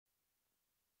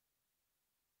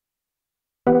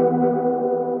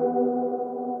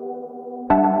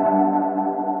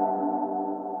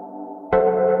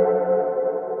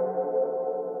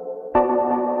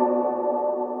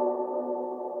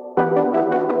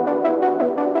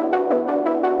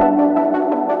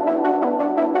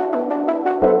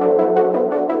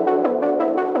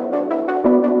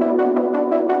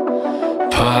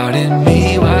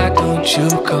you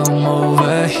come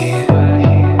over here?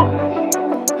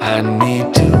 I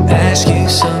need to ask you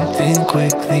something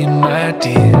quickly, my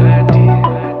dear.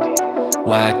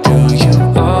 Why do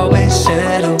you always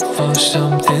settle for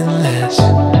something less?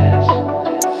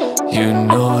 You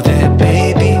know that,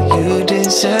 baby, you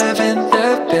deserving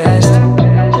the best.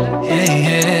 Yeah,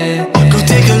 yeah. Go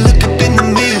take a look up in the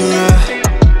mirror.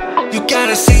 You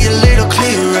gotta see a little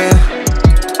clearer.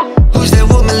 Who's that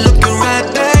woman looking right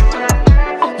back?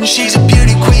 And she's a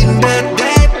beauty queen, bad.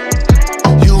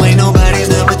 You ain't nobody's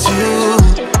number two.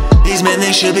 These men,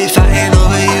 they should be fighting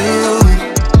over you.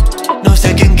 No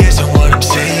second guessing what I'm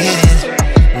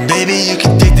saying. Baby, you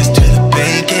can take this to the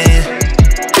bank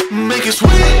and make it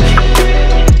sweet.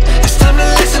 It's time to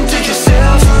listen to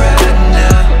yourself right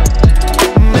now.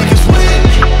 Make it sweet.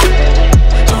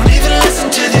 Don't even listen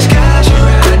to these guys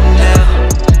right now.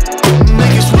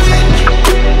 Make it sweet.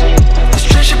 This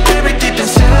treasure buried deep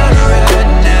inside right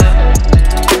now.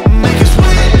 Make it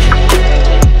sweet.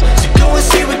 So go and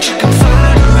see what you can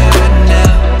find right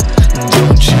now.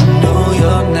 Don't you know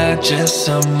you're not just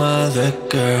some other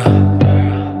girl?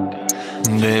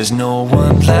 There's no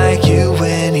one like you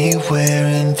anywhere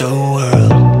in the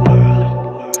world.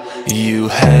 You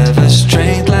have a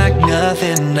strength like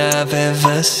nothing I've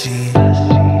ever seen.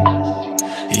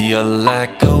 You're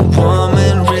like a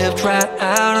woman ripped right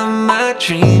out of my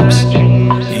dreams.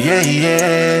 Yeah,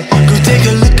 yeah. Go take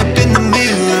a look up in the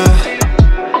mirror.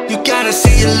 You gotta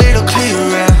see a little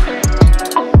clearer.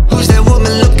 Who's that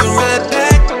woman looking right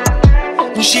back?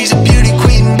 And she's a beauty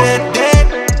queen, bad.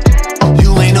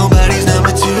 You ain't nobody's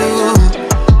number two.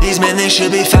 These men, they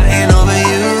should be fighting over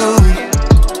you.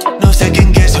 No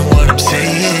second guessing what I'm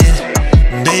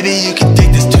saying. Baby, you can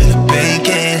take this to the bank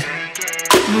and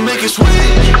make it sweet.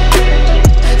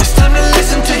 It's time to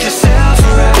listen to yourself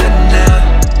right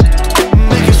now.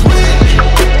 Make it sweet.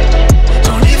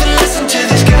 Don't even listen to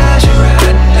these guys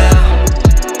right now.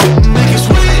 Make it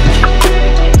sweet.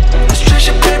 This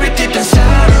treasure buried deep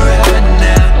inside right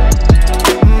now.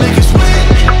 Make it sweet.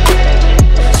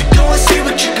 So go and see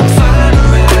what you can find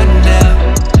right now.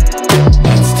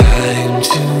 It's time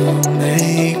to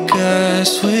make a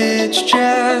switch.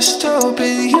 Just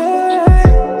open your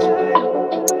eyes.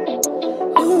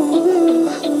 Ooh.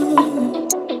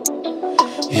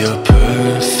 You're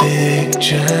perfect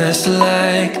just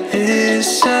like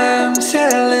this. I'm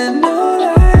telling no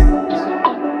lies.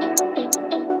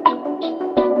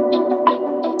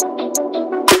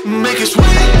 Make it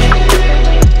sweet.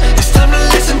 It's time to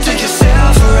listen to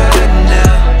yourself right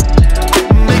now.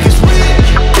 Make it sweet.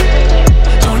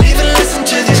 Don't even listen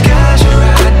to these guys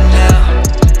right now.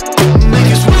 Make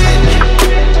it sweet.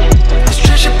 This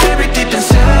treasure buried deep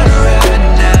inside right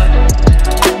now.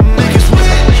 Make it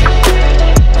sweet.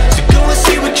 So go and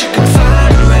see what you can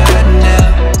find right now.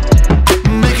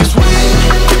 Make it sweet.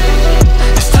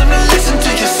 It's time to listen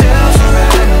to yourself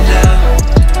right now.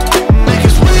 Make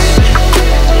it sweet.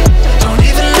 Don't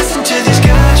even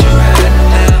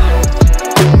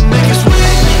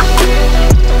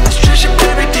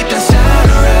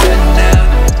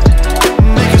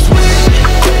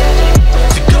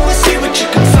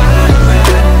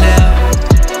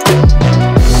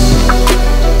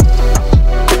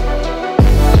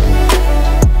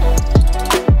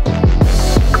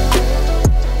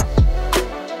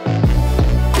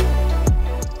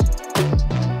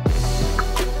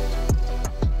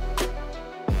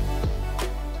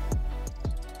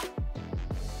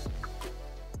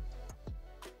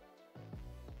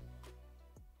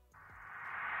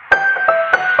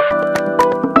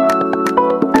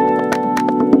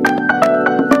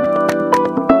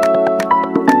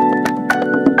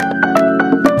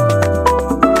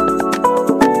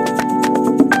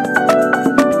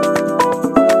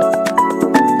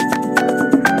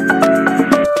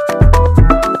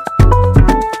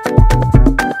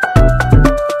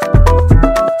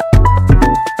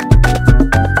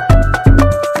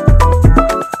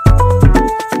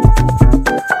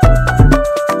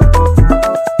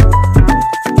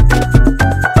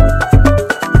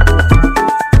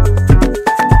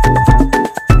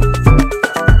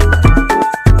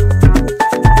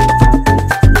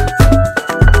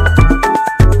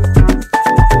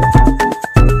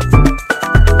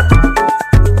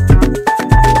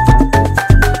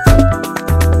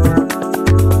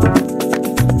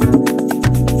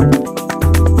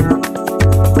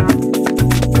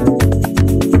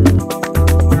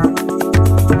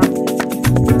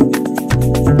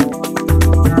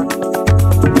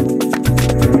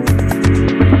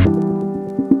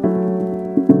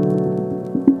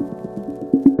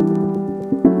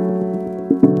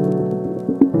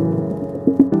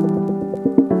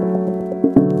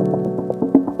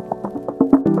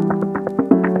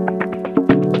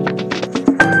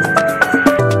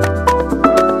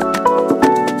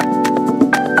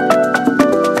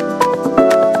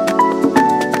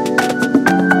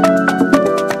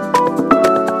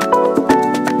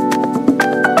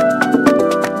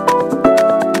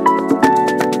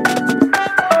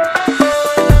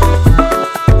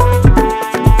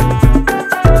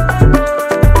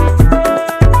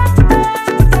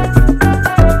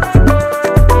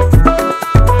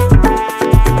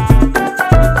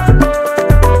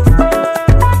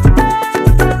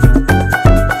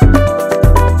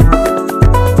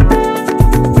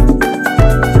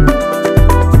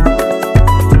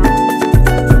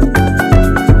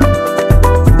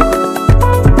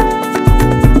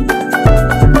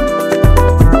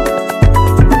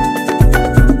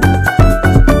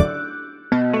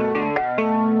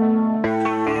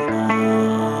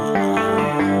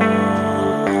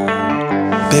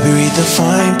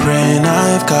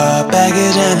got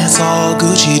baggage and it's all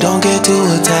Gucci. Don't get too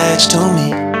attached to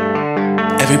me.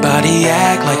 Everybody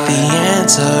act like the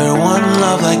answer. One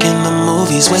love like in the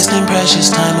movies, wasting precious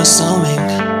time assuming.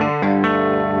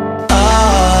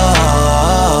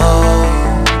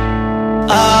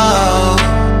 Oh,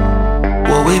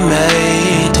 were we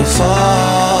made to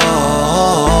fall?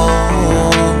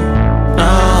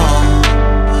 No,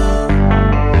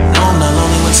 I'm not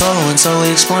lonely when solo and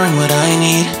solely exploring what I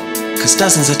need. Cause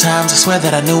dozens of times I swear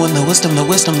that I knew when the wisdom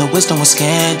was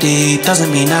scanty.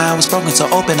 Doesn't mean I was broken, so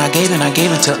open, I gave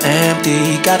till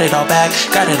empty. Got it all back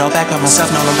by myself,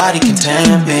 now nobody can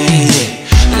tempt me.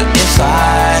 If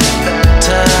I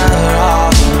better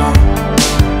off alone,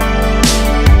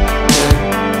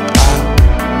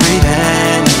 I'll breathe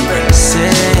and embrace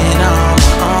it on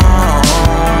my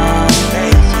own.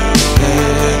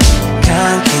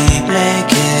 Can't keep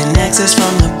making exits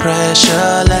from the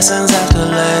pressure. Lessons after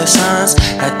lessons,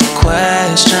 had to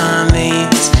question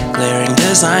these glaring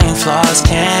design flaws.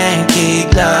 Can't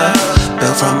keep love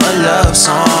built from a love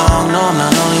song. No, I'm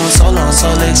not only when solo and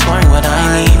solely exploring what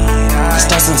I need. Cause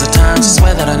dozens of times I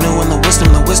swear that I knew when the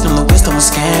wisdom was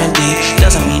scanty.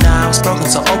 Doesn't mean I was broken,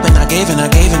 so open, I gave and I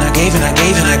gave and I gave and I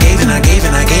gave and I gave and I gave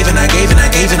and I